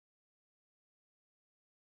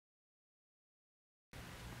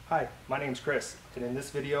Hi, my name's Chris, and in this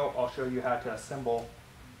video I'll show you how to assemble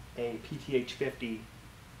a PTH50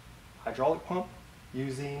 hydraulic pump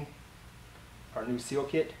using our new seal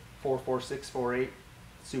kit 44648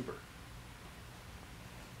 Super.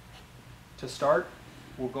 To start,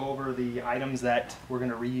 we'll go over the items that we're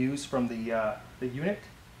going to reuse from the unit: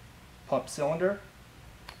 pump cylinder,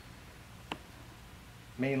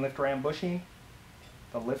 main lift ram bushing,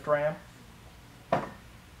 the lift ram,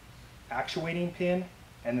 actuating pin,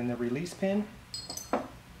 and then the release pin,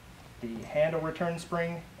 the handle return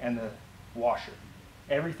spring, and the washer.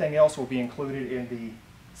 Everything else will be included in the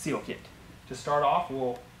seal kit. To start off,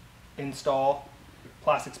 we'll install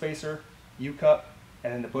plastic spacer, U-cup,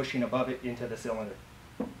 and then the bushing above it into the cylinder.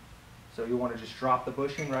 So you want to just drop the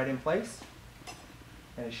bushing right in place,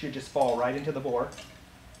 and it should just fall right into the bore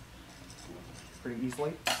pretty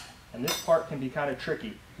easily. And this part can be kind of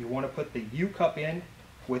tricky. You want to put the U-cup in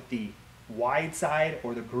with the wide side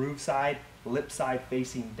or the groove side, lip side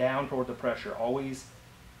facing down toward the pressure. Always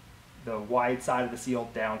the wide side of the seal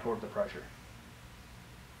down toward the pressure.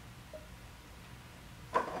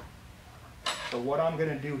 So what I'm going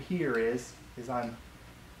to do here is I'm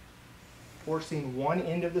forcing one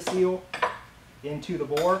end of the seal into the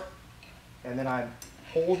bore, and then I'm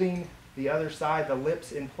holding the other side, the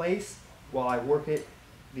lips, in place while I work it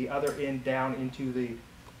the other end down into the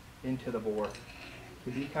bore.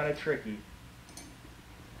 It can be kind of tricky.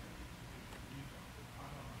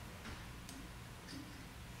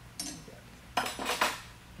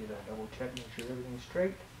 Give it a double check, make sure everything's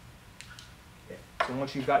straight. Okay. So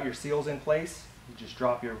once you've got your seals in place, you just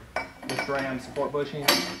drop your lift ram support bushing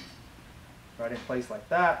right in place like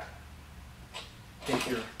that. Take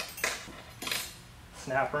your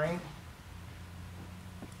snap ring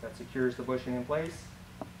that secures the bushing in place,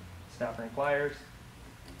 snap ring pliers,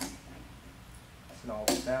 snall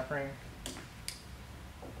the snap ring,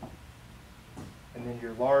 and then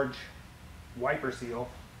your large wiper seal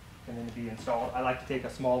can then be installed. I like to take a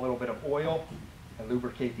small little bit of oil and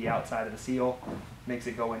lubricate the outside of the seal. Makes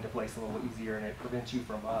it go into place a little easier, and it prevents you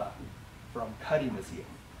from cutting the seal.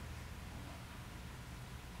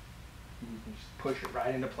 You can just push it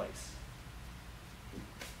right into place.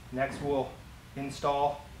 Next, we'll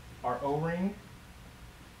install our O-ring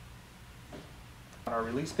on our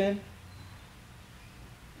release pin.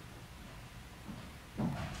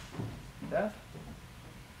 That,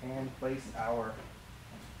 and place our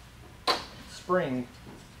spring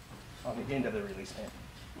on the end of the release pin,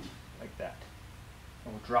 like that.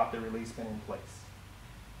 And we'll drop the release pin in place.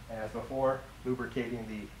 And as before, lubricating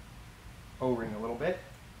the O-ring a little bit.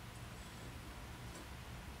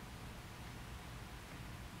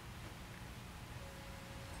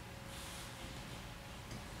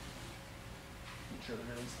 Make sure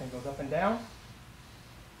the release pin goes up and down.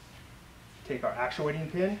 Take our actuating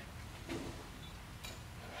pin.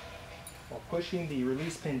 While pushing the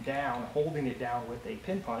release pin down, holding it down with a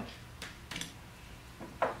pin punch,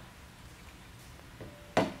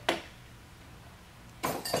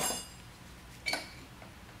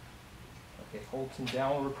 okay, hold some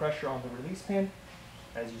downward pressure on the release pin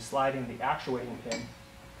as you slide in the actuating pin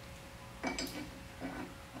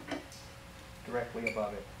directly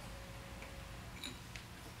above it,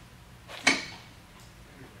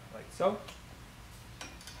 like so.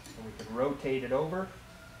 And we can rotate it over.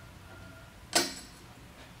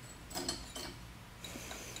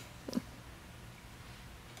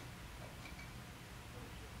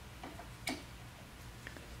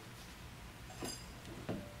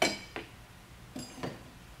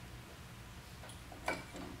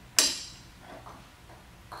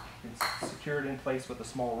 It's secured in place with a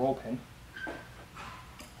small roll pin.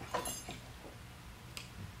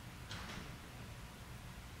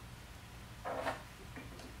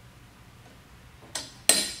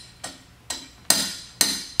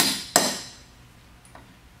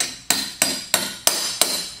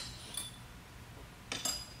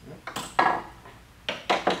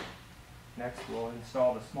 Next, we'll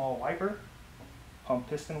install the small wiper, pump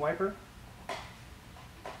piston wiper.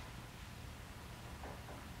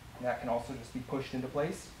 And that can also just be pushed into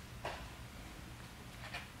place.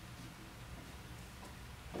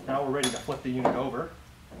 Now we're ready to flip the unit over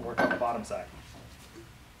and work on the bottom side.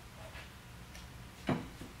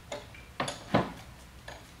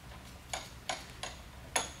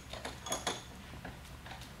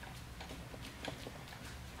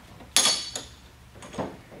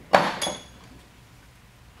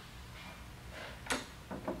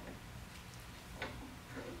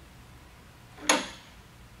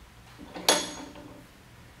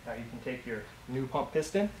 Now you can take your new pump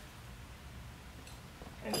piston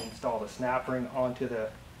and install the snap ring onto the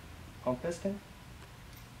pump piston.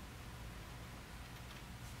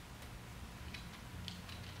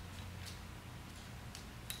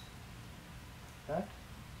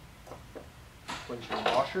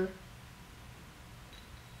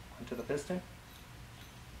 into the piston.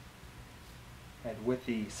 And with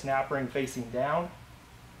the snap ring facing down,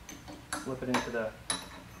 slip it into the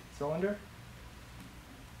cylinder.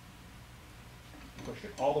 Push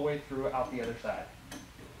it all the way through out the other side.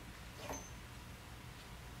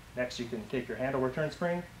 Next, you can take your handle return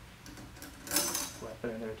spring, slap it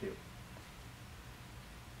in there too.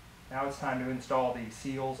 Now it's time to install the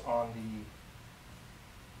seals on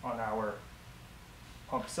our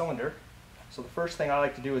pump cylinder. So the first thing I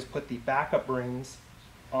like to do is put the backup rings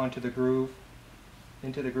onto the groove,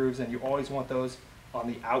 into the grooves, and you always want those on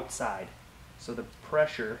the outside. So the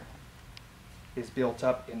pressure is built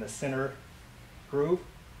up in the center groove,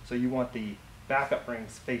 so you want the backup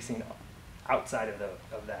rings facing outside of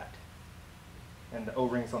that, and the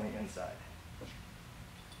O-rings on the inside.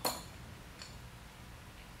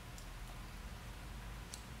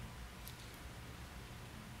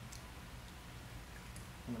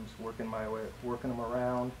 And I'm just working my way, working them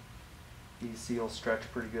around. These seals stretch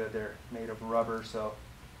pretty good. They're made of rubber, so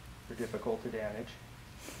they're difficult to damage.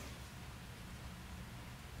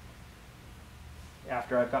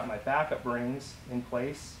 After I've got my backup rings in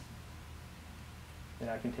place, then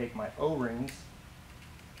I can take my O-rings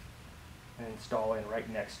and install in right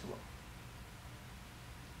next to them.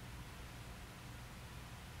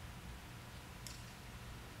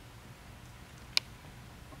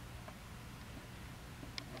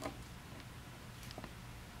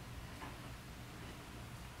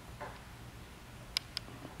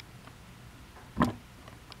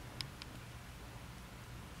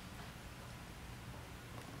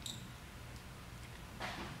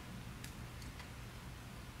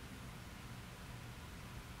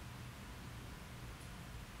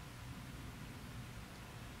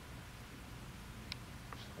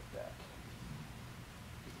 That.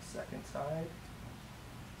 Do the second side.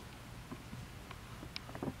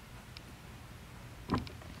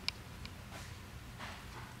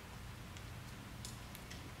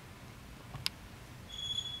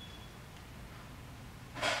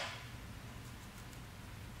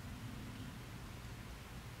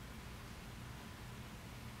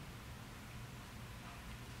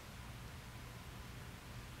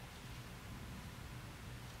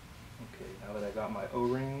 Okay, now that I got my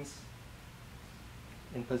O-rings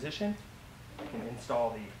in position, I can install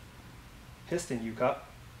the piston U-cup,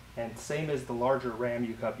 and same as the larger ram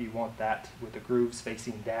U-cup, you want that with the grooves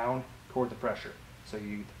facing down toward the pressure. So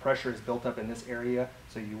the pressure is built up in this area,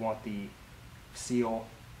 so you want the seal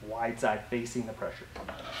wide side facing the pressure.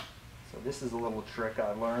 So this is a little trick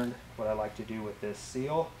I learned. What I like to do with this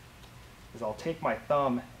seal is I'll take my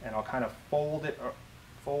thumb and I'll kind of fold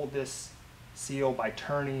this seal by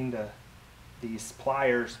turning these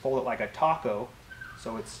pliers, fold it like a taco.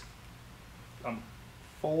 So I'm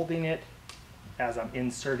folding it as I'm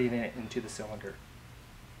inserting it into the cylinder.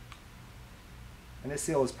 And this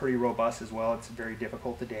seal is pretty robust as well. It's very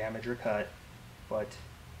difficult to damage or cut, but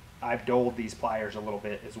I've doled these pliers a little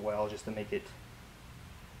bit as well just to make it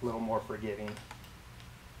a little more forgiving.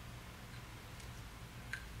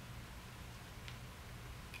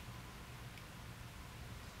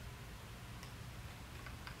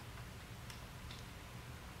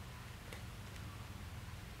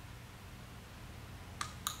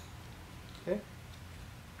 Okay,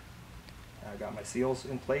 I got my seals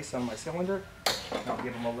in place on my cylinder. I'll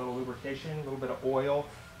give them a little lubrication, a little bit of oil,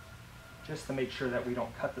 just to make sure that we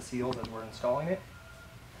don't cut the seals as we're installing it.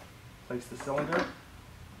 Place the cylinder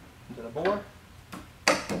into the bore.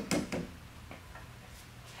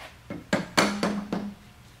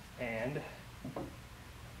 And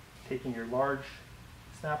taking your large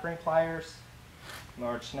snap ring pliers,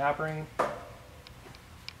 large snap ring, you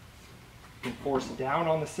can force down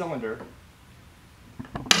on the cylinder.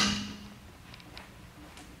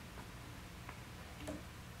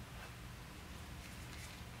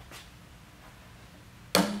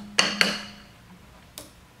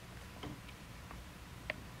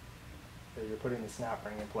 So you're putting the snap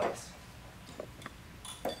ring in place.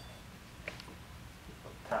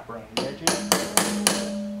 Tap around the edges.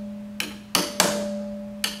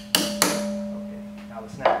 Okay, now the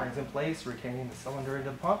snap ring's in place, retaining the cylinder into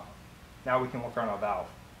the pump. Now we can work on our valve.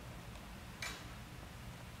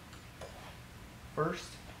 First,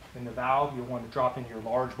 in the valve, you'll want to drop in your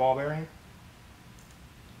large ball bearing.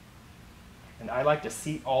 And I like to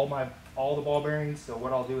seat all the ball bearings, so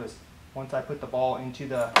what I'll do is once I put the ball into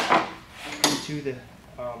the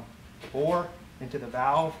bore, into the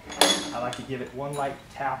valve, I like to give it one light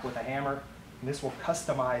tap with a hammer, and this will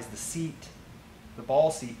customize the seat, the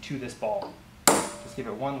ball seat, to this ball. Just give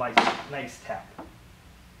it one nice tap.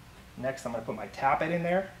 Next, I'm going to put my tappet in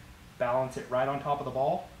there, balance it right on top of the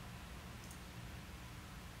ball.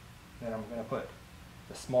 Then I'm going to put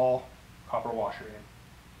the small copper washer in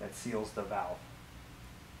that seals the valve.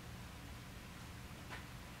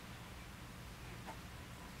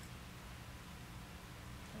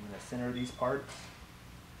 I'm going to center these parts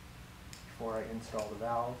before I install the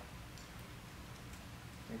valve.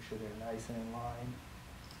 Make sure they're nice and in line.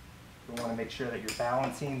 You want to make sure that you're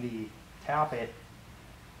balancing the tappet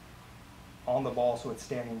on the ball so it's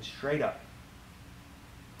standing straight up.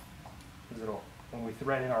 Because when we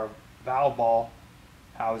thread in our valve ball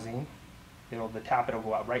housing, the tappet will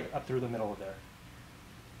go out right up through the middle of there.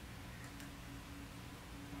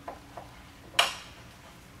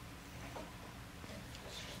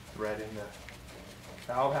 Thread in the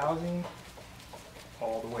valve housing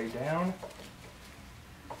all the way down.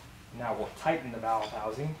 Now we'll tighten the valve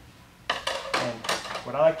housing. And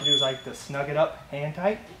what I like to do is I like to snug it up hand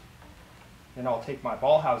tight. Then I'll take my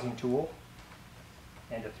ball housing tool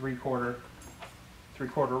and a three-quarter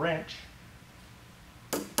wrench.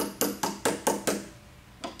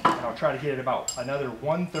 And I'll try to get it about another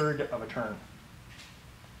 1/3 of a turn.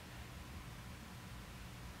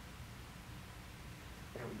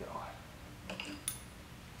 There we go.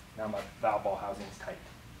 Now my valve ball housing is tight.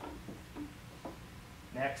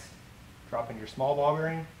 Next, drop in your small ball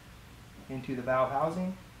bearing into the valve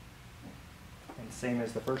housing. And same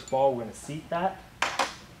as the first ball, we're going to seat that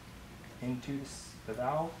into the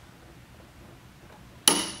valve.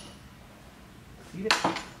 Seat it.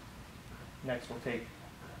 Next, we'll take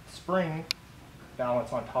spring,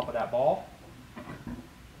 balance on top of that ball,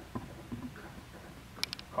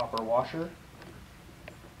 copper washer,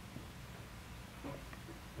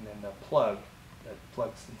 and then the plug that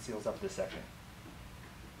plugs and seals up this section.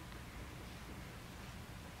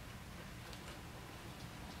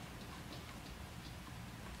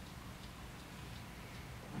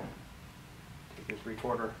 Take your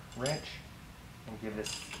 3/4 wrench and give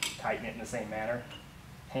this, tighten it in the same manner.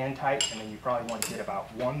 Hand tight, and then you probably want to get about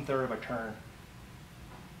 1/3 of a turn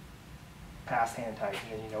past hand tight,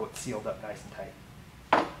 and then you know it's sealed up nice and tight.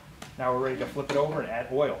 Now we're ready to flip it over and add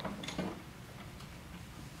oil.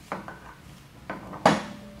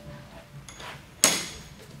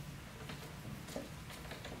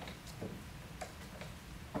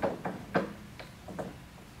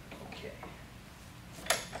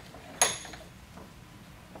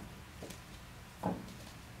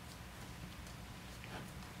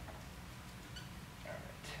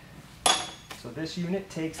 So this unit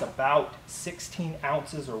takes about 16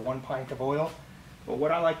 ounces or 1 pint of oil. But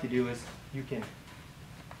what I like to do is you can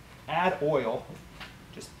add oil,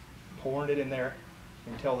 just pouring it in there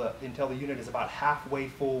until the unit is about halfway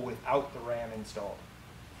full without the ram installed.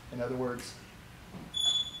 In other words,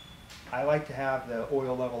 I like to have the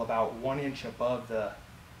oil level about 1 inch above the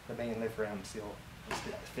main lift ram seal. It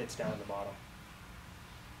fits down at the bottom.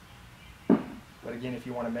 But again, if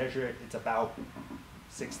you want to measure it, it's about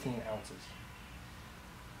 16 ounces.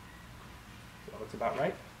 So it's about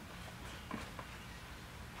right.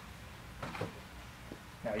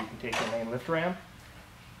 Now you can take the main lift ram,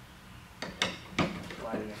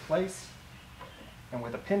 slide it in place, and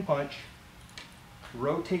with a pin punch,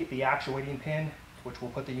 rotate the actuating pin, which will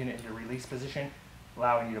put the unit into release position,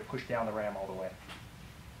 allowing you to push down the ram all the way.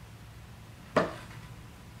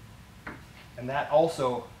 And that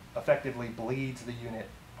also effectively bleeds the unit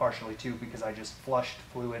partially too, because I just flushed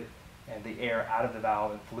fluid and the air out of the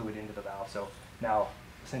valve and fluid into the valve. So now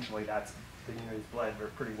essentially the unit is bled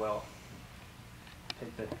pretty well.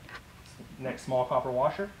 Take the next small copper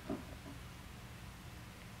washer,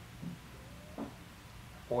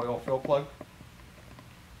 oil fill plug,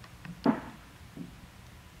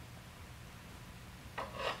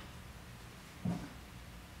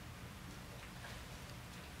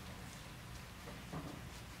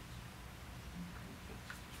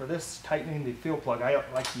 for this tightening the fill plug, I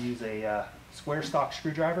like to use a square stock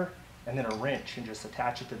screwdriver and then a wrench and just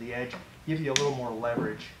attach it to the edge. Give you a little more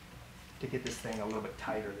leverage to get this thing a little bit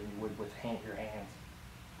tighter than you would with your hands.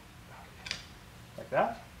 Like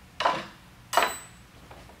that.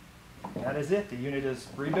 And that is it. The unit is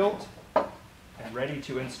rebuilt and ready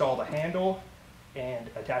to install the handle and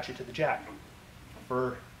attach it to the jack.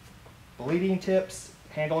 For bleeding tips,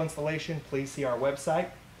 handle installation, please see our website.